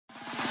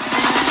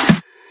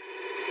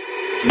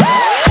Hey,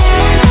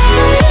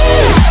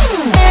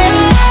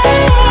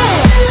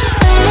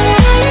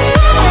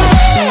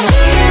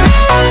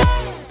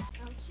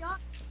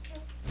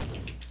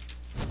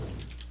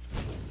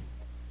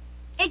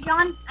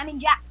 John. I mean,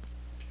 Jack.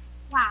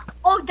 Wow.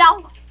 Oh,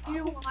 that.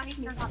 You want me?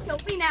 Kill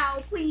me now,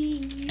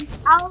 please.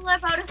 I'll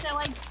live out of say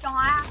like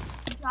John.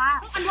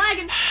 I'm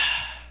lagging.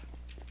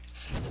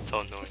 So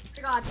annoying.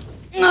 Oh God.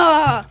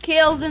 Ugh,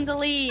 kills in the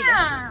lead.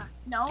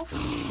 No.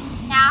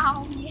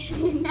 Now he is.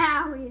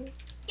 Now he is.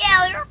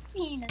 Yeah, your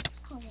penis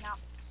clean up.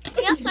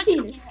 He has such a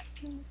penis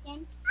in this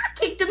game. I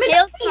kicked him in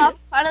Kills the up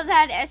penis. out of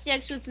that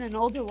SX with an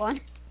older one.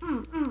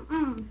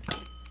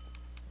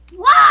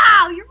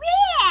 Wow, you're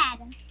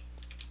rad.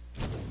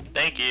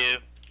 Thank you.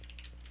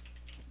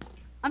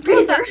 I'm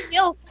talking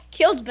about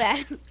kill's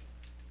bad.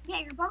 Yeah,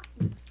 you're both.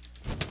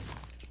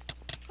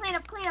 Clean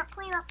up.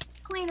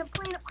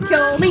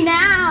 Kill me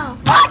now.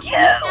 Fuck you!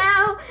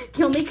 Now.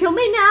 Kill me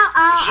now.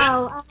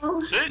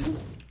 Oh. Shit.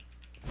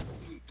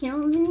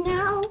 Kill me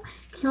now.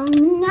 Kill me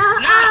now.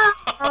 No.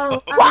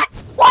 Oh. What?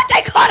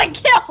 I got a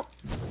kill!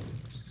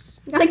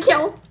 Gotta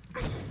kill.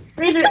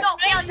 Razor. No,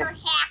 Hale, you're a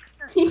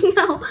hacker.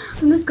 No,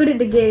 I'm just good at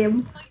the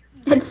game.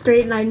 That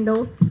straight line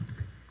though.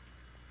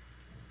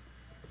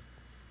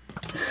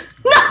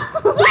 No!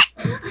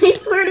 I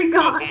swear to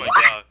God. Oh my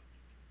god.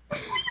 Are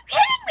you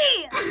kidding me?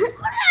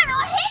 What happened? I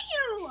hate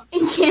you.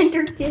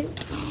 Enchanter kid.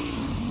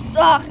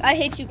 Ugh, I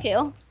hate you,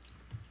 Kale.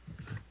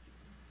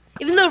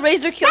 Even though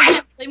Razor kills me,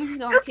 I'm blaming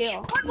you on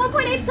Kale.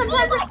 1.8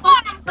 sometimes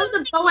it's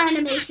the bow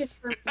animation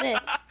for This.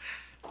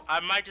 I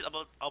might just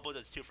upload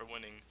this too for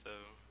winning, so.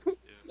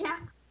 yeah.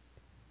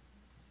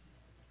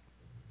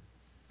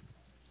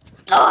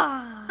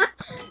 Ugh.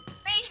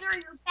 Razor,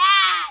 you're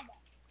bad.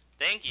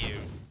 Thank you.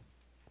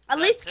 At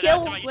least That's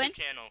Kale my will YouTube win.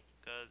 channel,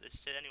 cause it's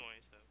shit anyway,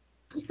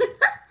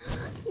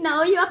 so.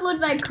 No, you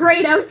uploaded that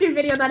great Osu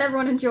video that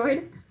everyone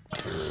enjoyed.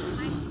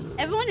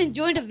 Everyone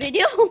enjoyed the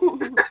video.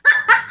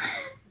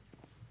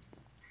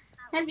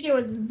 That video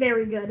was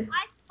very good.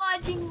 I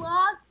fudging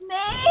lost me.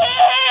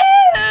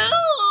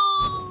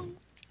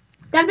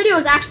 That video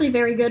was actually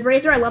very good.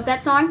 Razor, I love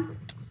that song.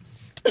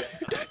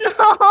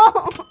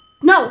 No.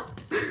 No!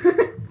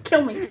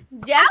 Kill me.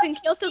 Jackson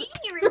killed him.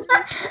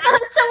 I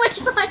had so much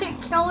fun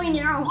at killing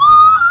you.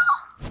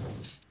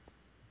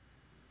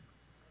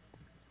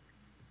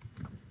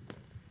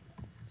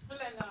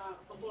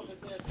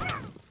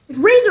 If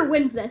Razor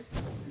wins this.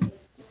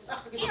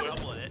 I'm gonna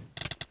upload it.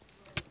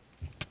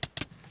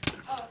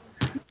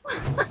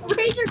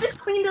 Razor just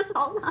cleaned us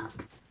all up.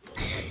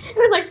 It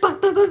was like, bah,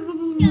 bah, bah, bah, bah.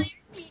 Kill your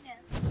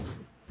penis.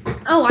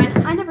 Oh,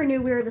 I never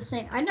knew we were the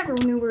same. I never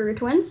knew we were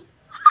twins.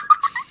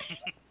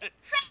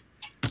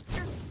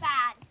 You're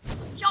bad.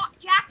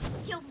 Jack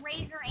just killed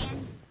Razor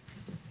and.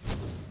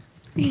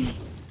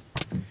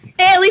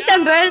 Hey, at least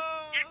I'm better.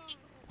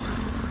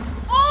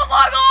 Oh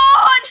my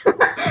god!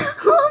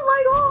 Oh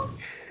my god.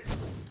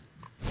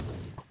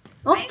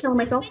 Oh, I killing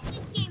myself. win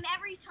this game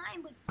every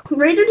time, but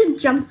Razor just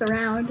jumps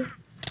around.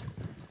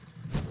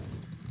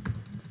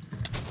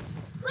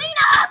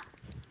 cleanups!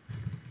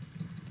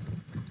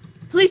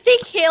 Please take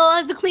Kale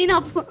as a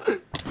cleanup. No!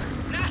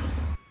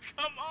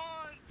 Come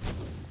on!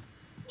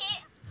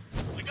 Yeah.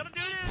 We gotta do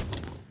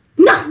this!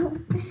 No!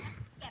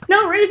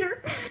 No,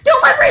 Razor!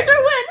 Don't let Razor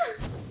win!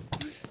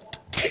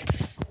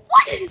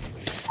 What?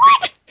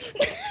 What?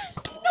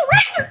 No,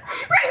 Razor!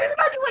 Razor's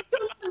about to win!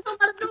 Don't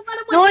let him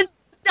win! No one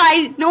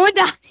died. No one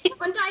died.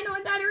 No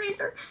one died to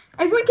Razor.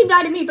 Everyone can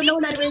die to me, but no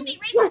one died to Razor, Razor.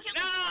 kill me, Yes!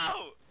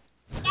 No!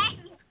 Dang.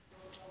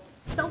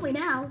 Kill me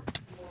now.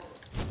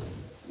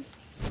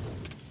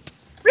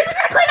 Razor's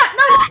gonna clean up!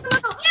 No!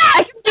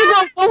 I can still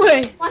go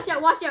forward.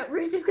 Watch out.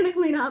 Razor's gonna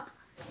clean up.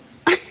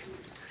 No,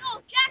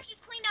 Jack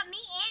just cleaned up me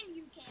and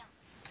you, Cam.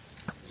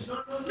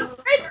 No,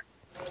 Razor!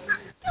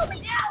 Kill me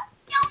now!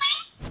 Kill me!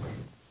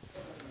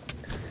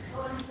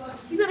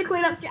 He's gonna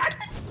clean up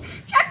Jackson.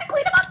 Jackson,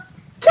 clean him up!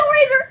 Kill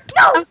Razor!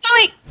 No! I'm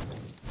coming.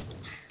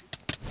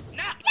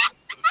 No!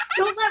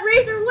 Don't let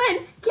Razor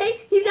win! Okay?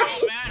 He's It at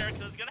don't matter,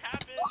 cause it's gonna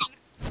happen.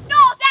 No,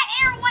 that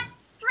arrow went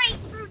straight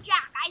through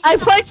Jack. I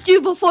punched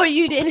you before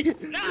you did.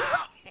 No!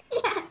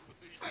 Yes!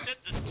 You're such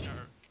a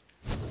jerk.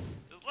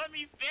 Just let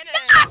me finish!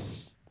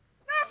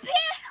 You're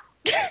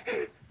a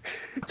pin.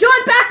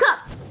 John, back up!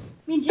 I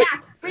mean,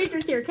 Jack.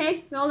 Razor's here,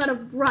 okay? We all gotta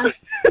run.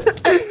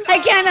 I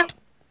can't.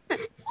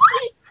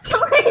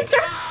 Kill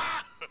Razor!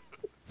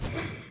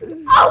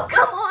 Oh,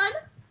 come on!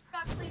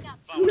 Got cleaned up.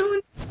 No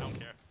one... I don't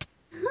care.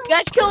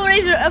 Guys, kill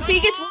Razor. If he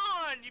gets. Come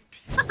on, you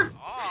piss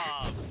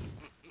off.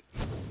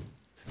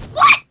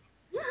 What?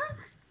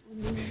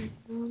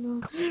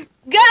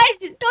 Guys,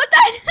 don't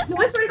die. No,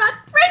 I swear to God.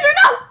 Razor,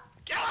 no!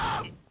 Go!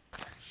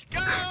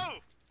 Go!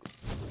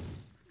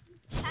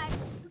 Jack,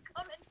 you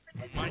coming for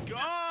the My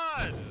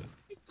god!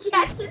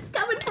 Jackson's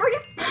coming for you.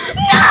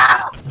 No!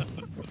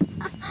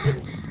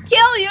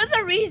 Kill, you're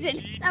the reason.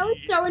 That was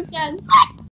so intense. What?